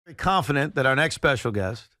Confident that our next special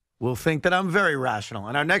guest will think that I'm very rational.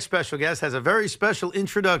 And our next special guest has a very special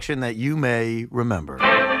introduction that you may remember.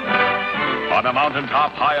 On a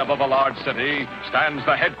mountaintop high above a large city stands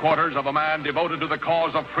the headquarters of a man devoted to the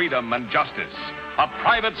cause of freedom and justice. A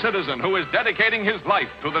private citizen who is dedicating his life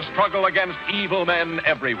to the struggle against evil men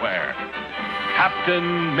everywhere.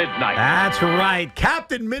 Captain Midnight. That's right.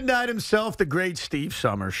 Captain Midnight himself, the great Steve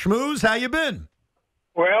Summers. Schmooze, how you been?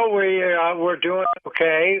 Well, we're doing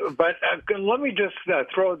okay, but let me just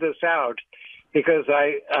throw this out because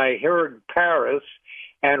I heard Paris,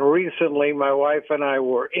 and recently my wife and I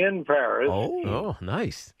were in Paris. Oh,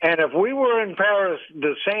 nice. And if we were in Paris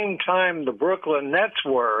the same time the Brooklyn Nets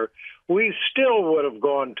were, we still would have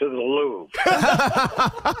gone to the Louvre.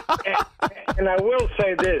 and I will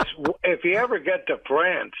say this, if you ever get to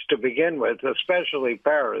France to begin with, especially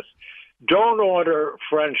Paris, don't order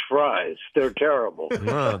French fries. They're terrible.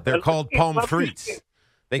 They're called pommes frites.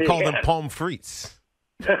 They call them pommes frites.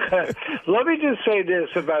 Let me just say this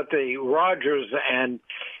about the Rodgers and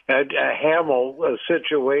Hamill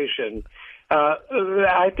situation.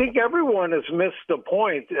 I think everyone has missed the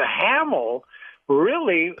point. Hamill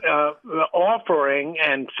really offering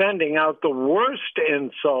and sending out the worst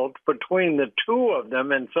insult between the two of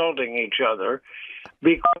them, insulting each other,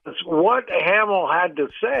 because what Hamill had to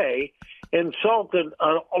say insulted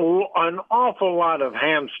an awful lot of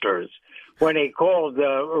hamsters when he called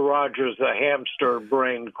Rodgers a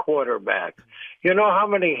hamster-brained quarterback. You know how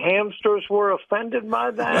many hamsters were offended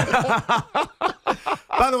by that?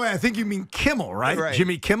 By the way, I think you mean Kimmel, right?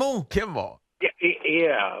 Jimmy Kimmel? Kimmel.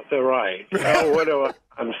 Yeah, they're right.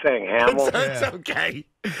 I'm saying Hamill. It's okay.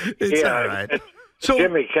 It's all right. So,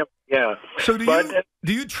 Jimmy Kimmel, yeah. So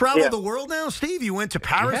do you travel the world now, Steve? You went to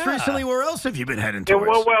Paris recently. Where else have you been heading towards?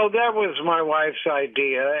 Well, that was my wife's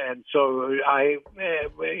idea, and so I,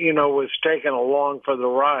 was taken along for the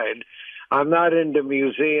ride. I'm not into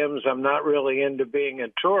museums. I'm not really into being a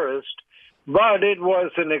tourist, but it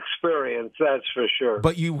was an experience, that's for sure.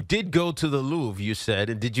 But you did go to the Louvre, you said,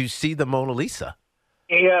 and did you see the Mona Lisa?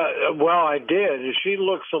 Yeah, well, I did. She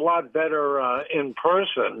looks a lot better in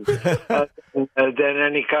person than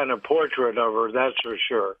any kind of portrait of her, that's for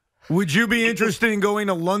sure. Would you be interested in going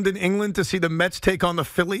to London, England to see the Mets take on the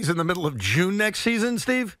Phillies in the middle of June next season,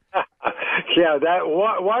 Steve? Yeah,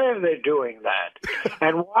 why are they doing that?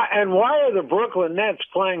 And why are the Brooklyn Nets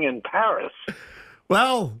playing in Paris?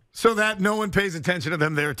 Well, so that no one pays attention to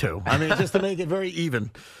them there, too. I mean, just to make it very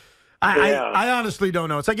even. I honestly don't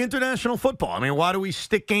know. It's like international football. I mean, why do we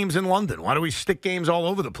stick games in London? Why do we stick games all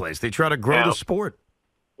over the place? They try to grow the sport.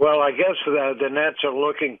 Well, I guess the Nets are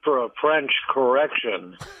looking for a French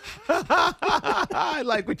correction. I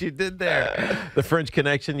like what you did there. The French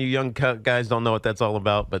connection. You young guys don't know what that's all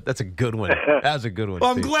about, but that's a good one. That was a good one. Well,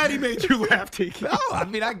 I'm glad he made you laugh, Tiki. No, I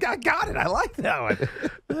mean, I got it. I like that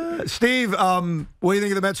one. Steve, what do you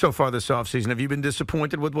think of the Mets so far this offseason? Have you been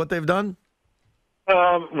disappointed with what they've done?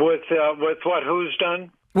 With what? Who's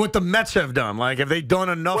done? What the Mets have done. Like, have they done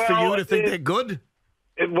enough for you to think they're good?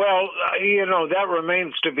 Well, that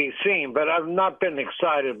remains to be seen, but I've not been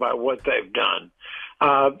excited by what they've done.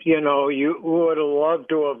 You would have loved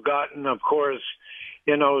to have gotten, of course,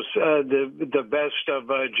 the best of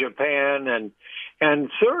Japan and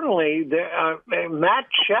certainly Matt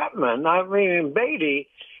Chapman. I mean, Beatty.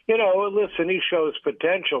 Listen, he shows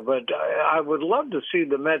potential, but I would love to see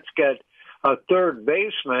the Mets get a third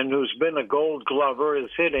baseman who's been a Gold Glover. His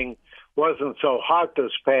hitting wasn't so hot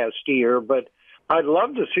this past year, but I'd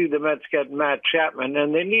love to see the Mets get Matt Chapman,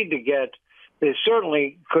 and they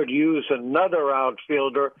certainly could use another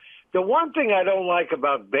outfielder. The one thing I don't like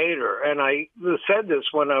about Bader, and I said this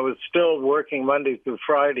when I was still working Monday through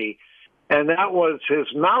Friday, and that was his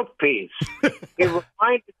mouthpiece. It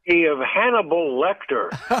reminded me of Hannibal Lecter.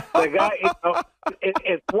 The guy,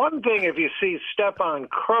 it's one thing if you see Stephon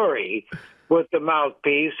Curry with the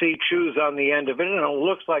mouthpiece, he chews on the end of it, and it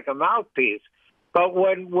looks like a mouthpiece. But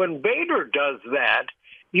when Bader does that,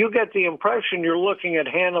 you get the impression you're looking at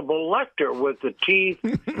Hannibal Lecter with the teeth,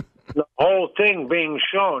 the whole thing being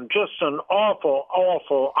shown. Just an awful,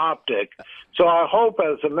 awful optic. So I hope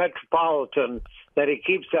as a Metropolitan that he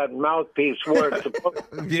keeps that mouthpiece where it's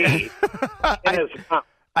supposed to be in his mouth.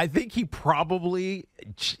 I think he probably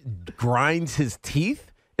grinds his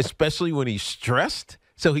teeth, especially when he's stressed.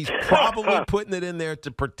 So he's probably putting it in there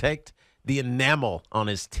to protect the enamel on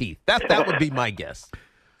his teeth. That would be my guess.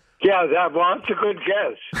 Yeah, that's a good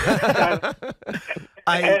guess.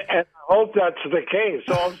 And I hope that's the case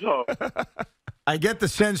also. I get the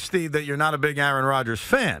sense, Steve, that you're not a big Aaron Rodgers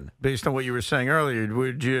fan, based on what you were saying earlier.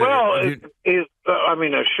 Would you? Well, he's a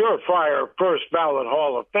surefire first ballot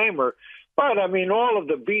Hall of Famer, But, I mean, all of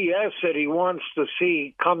the BS that he wants to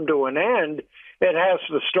see come to an end, it has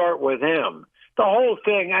to start with him. The whole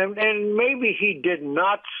thing, and maybe he did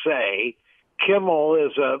not say Kimmel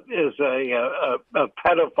is a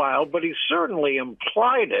pedophile, but he certainly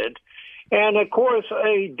implied it. And, of course,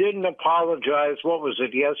 he didn't apologize, what was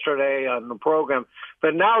it, yesterday on the program.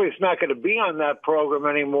 But now he's not going to be on that program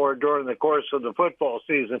anymore during the course of the football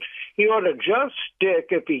season. He ought to just stick,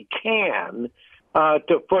 if he can,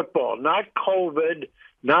 to football, not COVID,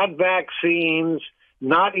 not vaccines,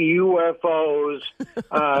 not UFOs,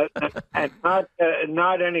 and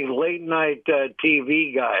not any late-night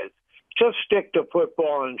TV guys. Just stick to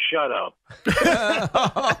football and shut up.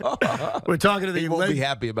 We're talking to the. He won't be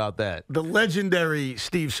happy about that. The legendary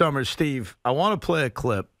Steve Summers. Steve, I want to play a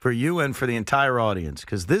clip for you and for the entire audience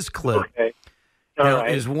because this clip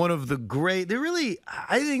is one of the great. They really,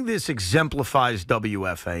 I think this exemplifies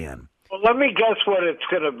WFAN. Well, let me guess what it's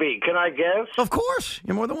going to be. Can I guess? Of course,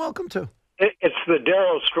 you're more than welcome to. It's the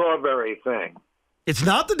Darryl Strawberry thing. It's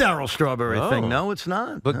not the Darryl Strawberry thing. No, it's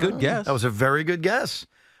not. But good guess. That was a very good guess.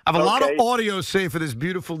 I have a lot of audio saved for this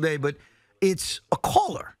beautiful day, but it's a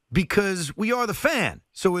caller because we are the fan.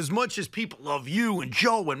 So as much as people love you and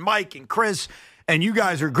Joe and Mike and Chris, and you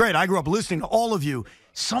guys are great, I grew up listening to all of you,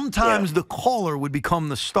 sometimes the caller would become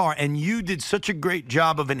the star, and you did such a great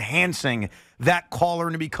job of enhancing that caller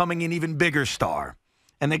into becoming an even bigger star.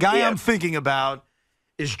 And the guy I'm thinking about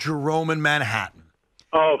is Jerome in Manhattan.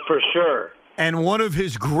 Oh, for sure. And one of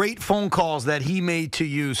his great phone calls that he made to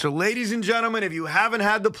you. So, ladies and gentlemen, if you haven't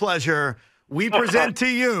had the pleasure, we present to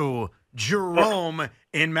you Jerome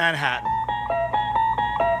in Manhattan.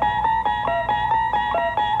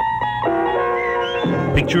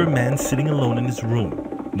 Picture a man sitting alone in his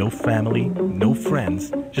room. No family, no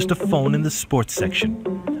friends, just a phone in the sports section.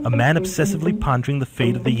 A man obsessively pondering the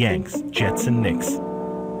fate of the Yanks, Jets, and Knicks.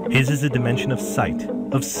 His is a dimension of sight,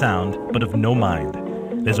 of sound, but of no mind.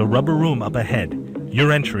 There's a rubber room up ahead.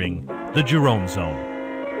 You're entering the Jerome Zone.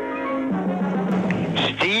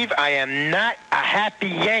 Steve, I am not a happy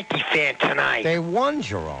Yankee fan tonight. They won,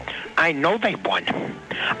 Jerome. I know they won.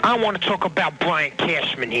 I want to talk about Brian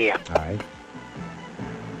Cashman here. All right.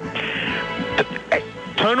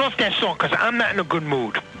 Turn off that song, because I'm not in a good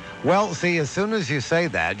mood. Well, see, as soon as you say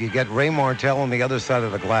that, you get Ray Martell on the other side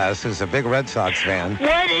of the glass, who's a big Red Sox fan.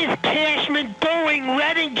 What is Cashman doing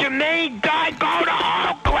letting Jermaine Dye go to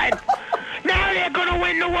Oakland? Now they're going to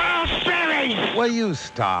win the World Series. Will you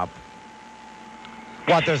stop?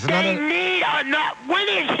 What, there's another... They need or not. When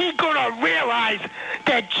is he going to realize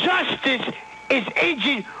that justice is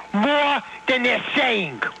injured more than they're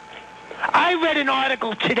saying? I read an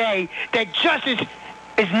article today that justice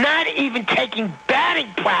is not even taking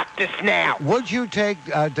batting practice now. Would you take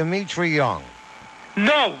Dimitri Young?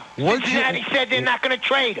 No. Would Cincinnati said they're not going to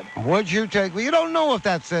trade him. Would you take... Well, you don't know if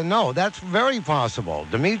that's... no, that's very possible.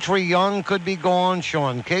 Dimitri Young could be gone.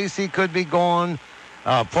 Sean Casey could be gone.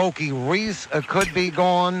 Pokey Reese could be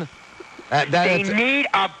gone. They need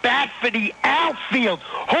a bat for the outfield.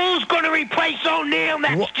 Who's going to replace O'Neill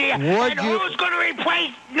next year? Who's going to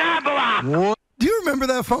replace Nabila? Do you remember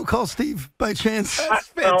that phone call, Steve, by chance? That's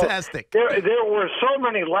fantastic. There were so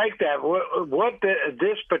many like that. What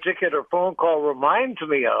this particular phone call reminds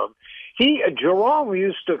me of, Jerome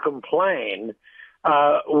used to complain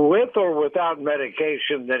with or without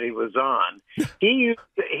medication that he was on. He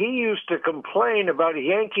used to complain about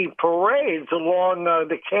Yankee parades along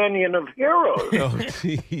the Canyon of Heroes.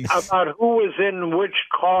 About who was in which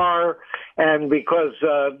car, and because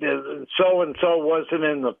so-and-so wasn't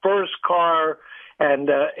in the first car.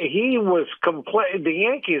 And he was the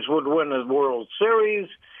Yankees would win the World Series,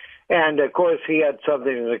 and of course he had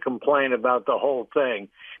something to complain about the whole thing.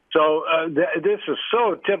 So this is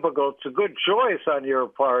so typical. It's a good choice on your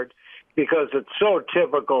part because it's so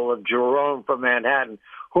typical of Jerome from Manhattan,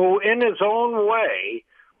 who in his own way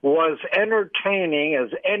was entertaining as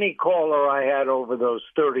any caller I had over those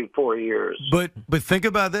 34 years. But think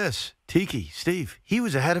about this. Tiki, Steve, he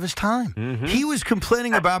was ahead of his time. Mm-hmm. He was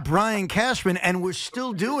complaining about Brian Cashman, and we're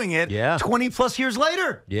still doing it 20-plus years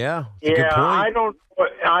later. Yeah, yeah. Good point.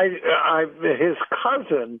 His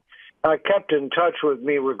cousin kept in touch with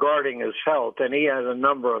me regarding his health, and he has a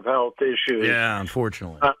number of health issues. Yeah,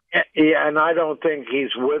 unfortunately. And I don't think he's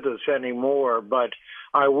with us anymore, but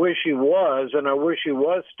I wish he was, and I wish he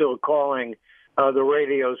was still calling the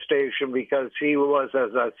radio station because he was, as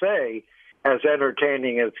I say, as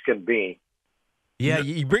entertaining as can be. Yeah,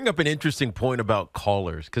 you bring up an interesting point about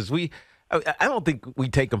callers because I don't think we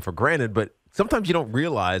take them for granted, but sometimes you don't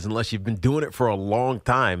realize unless you've been doing it for a long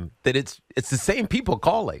time that it's the same people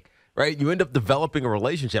calling, right? You end up developing a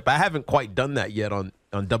relationship. I haven't quite done that yet on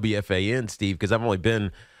on WFAN, Steve, because I've only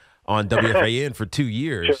been on WFAN for 2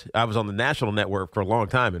 years. Sure. I was on the national network for a long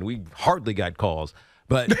time, and we hardly got calls.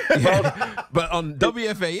 But but on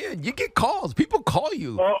WFAN, you get calls. People call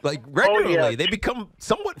you regularly. Yeah. They become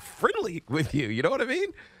somewhat friendly with you. You know what I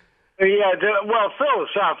mean? Yeah, well,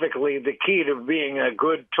 philosophically, the key to being a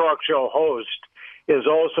good talk show host is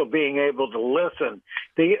also being able to listen.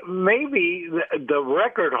 Maybe the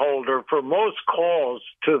record holder for most calls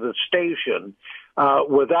to the station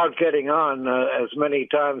without getting on as many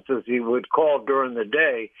times as he would call during the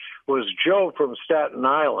day was Joe from Staten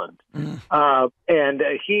Island. And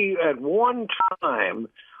he, at one time,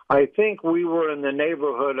 I think we were in the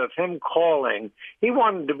neighborhood of him calling. He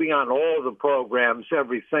wanted to be on all the programs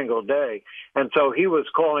every single day. And so he was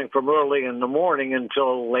calling from early in the morning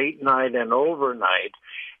until late night and overnight.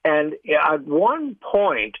 And at one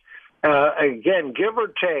point, again, give or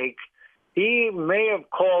take, he may have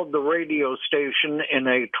called the radio station in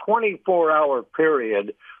a 24-hour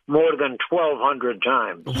period more than 1,200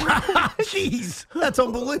 times. Jeez, that's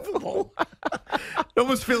unbelievable. It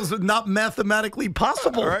almost feels not mathematically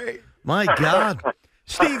possible. Right. My God.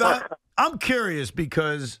 Steve, I'm curious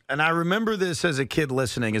because, and I remember this as a kid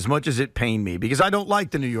listening, as much as it pained me, because I don't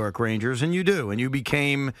like the New York Rangers, and you do, and you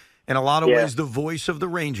became, in a lot of ways, the voice of the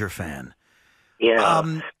Ranger fan. Yeah.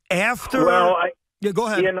 Go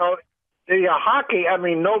ahead. You know, hockey, I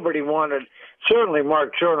mean, nobody wanted, certainly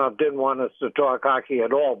Mark Chernoff didn't want us to talk hockey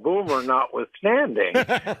at all, Boomer notwithstanding.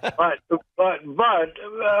 but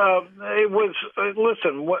it was,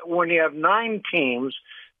 listen, when you have 9 teams,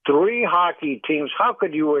 3 hockey teams, how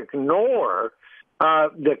could you ignore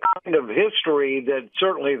the kind of history that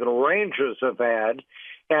certainly the Rangers have had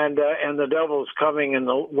and the Devils coming in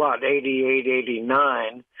the, 88,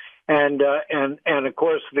 89, and of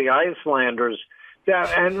course the Icelanders.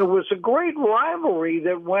 And it was a great rivalry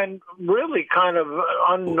that went really kind of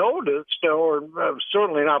unnoticed, or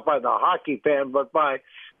certainly not by the hockey fan, but by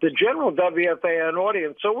the general WFAN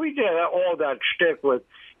audience. So we did all that shtick with,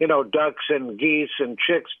 ducks and geese and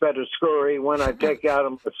chicks better scurry when I take you out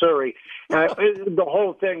of Missouri. The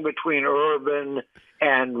whole thing between urban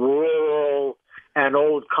and rural and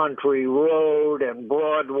old country road and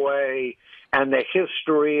Broadway and the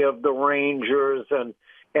history of the Rangers and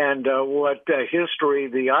what history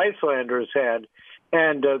the Icelanders had,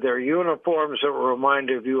 and their uniforms that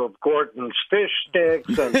reminded you of Gorton's fish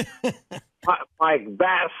sticks, and Mike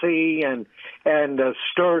Bassey, and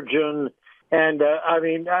Sturgeon. And,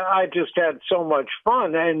 I just had so much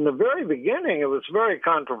fun. And in the very beginning, it was very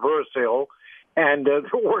controversial, and there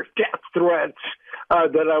were death threats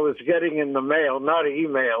that I was getting in the mail, not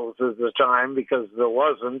emails at the time, because there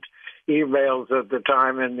wasn't emails at the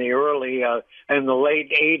time in the in the late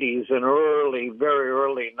 80s and very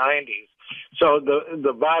early 90s. So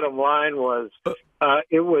the bottom line was,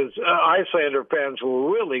 it was Icelander fans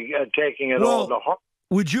were really taking it all to heart.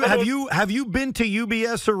 Would you have you been to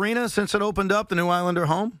UBS Arena since it opened up, the new Islander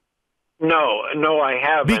home? No, I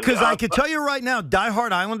haven't. Because I could tell you right now,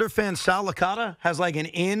 diehard Islander fan Sal Licata has like an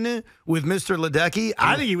in with Mr. Ledecky.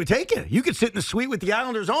 I think he would take you. You could sit in the suite with the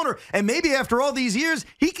Islanders owner, and maybe after all these years,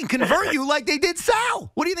 he can convert you like they did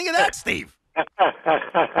Sal. What do you think of that, Steve?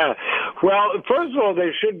 Well, first of all,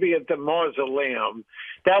 they should be at the Mausoleum.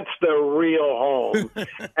 That's their real home.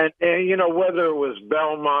 and whether it was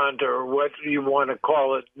Belmont or what you want to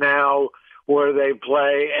call it now, where they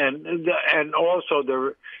play, and also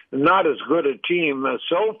they're not as good a team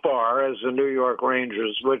so far as the New York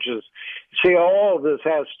Rangers, which is, all this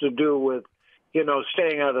has to do with,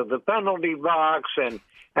 staying out of the penalty box, and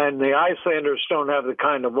the Icelanders don't have the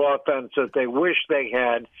kind of offense that they wish they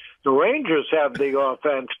had. The Rangers have the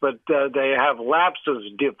offense, but they have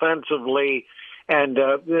lapses defensively, and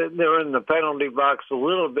they're in the penalty box a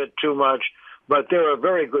little bit too much, but they're a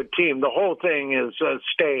very good team. The whole thing is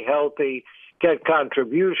stay healthy, get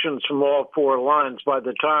contributions from all 4 lines. By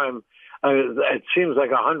the time, it seems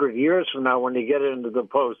like 100 years from now when you get into the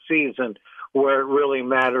postseason, where it really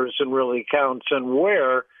matters and really counts, and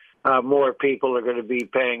where more people are going to be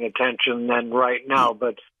paying attention than right now.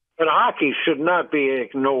 But hockey should not be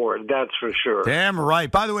ignored, that's for sure. Damn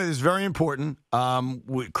right. By the way, this is very important.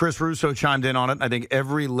 Chris Russo chimed in on it. I think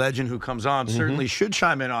every legend who comes on certainly should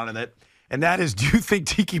chime in on it. And that is, do you think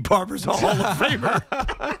Tiki Barber's a Hall of Famer?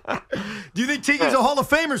 Do you think Tiki's a Hall of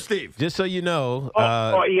Famer, Steve? Just so you know,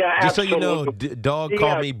 yeah, just so you know, absolutely. dog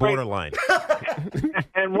called me borderline.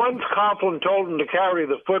 And once Coughlin told him to carry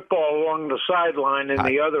the football along the sideline in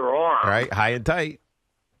the other arm. Right, high and tight.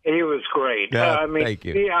 He was great. Yeah, thank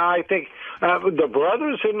you. Yeah, I think the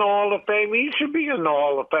brother's in the Hall of Fame. He should be in the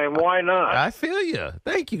Hall of Fame. Why not? I feel you.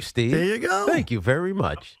 Thank you, Steve. There you go. Thank you very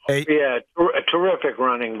much. Hey, Yeah, a terrific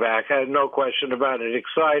running back. I had no question about it.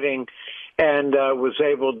 Exciting, and was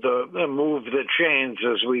able to move the chains,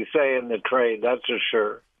 as we say in the trade. That's for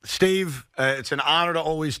sure. Steve, it's an honor to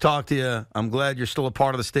always talk to you. I'm glad you're still a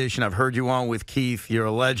part of the station. I've heard you on with Keith. You're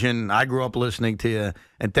a legend. I grew up listening to you.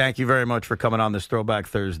 And thank you very much for coming on this Throwback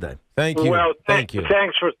Thursday. Thank you. Well, thank you.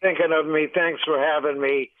 Thanks for thinking of me. Thanks for having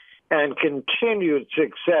me. And continued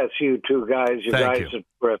success, you two guys. You guys are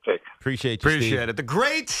terrific. Appreciate you, Appreciate Steve. it. The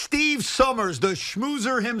great Steve Summers, the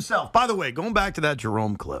schmoozer himself. By the way, going back to that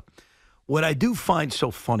Jerome clip, what I do find so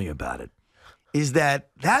funny about it is that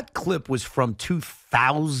clip was from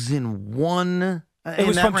 2001. It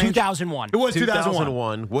was from 2001. It was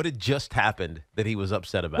 2001. What had just happened that he was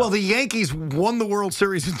upset about? Well, the Yankees won the World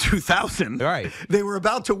Series in 2000. Right. They were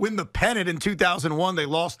about to win the pennant in 2001. They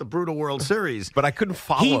lost the brutal World Series. But I couldn't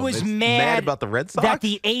follow He him. was It's mad about the Red Sox? that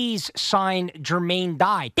the A's signed Jermaine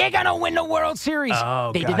Dye. They're going to win the World Series.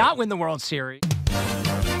 Oh, they got did it. not win the World Series.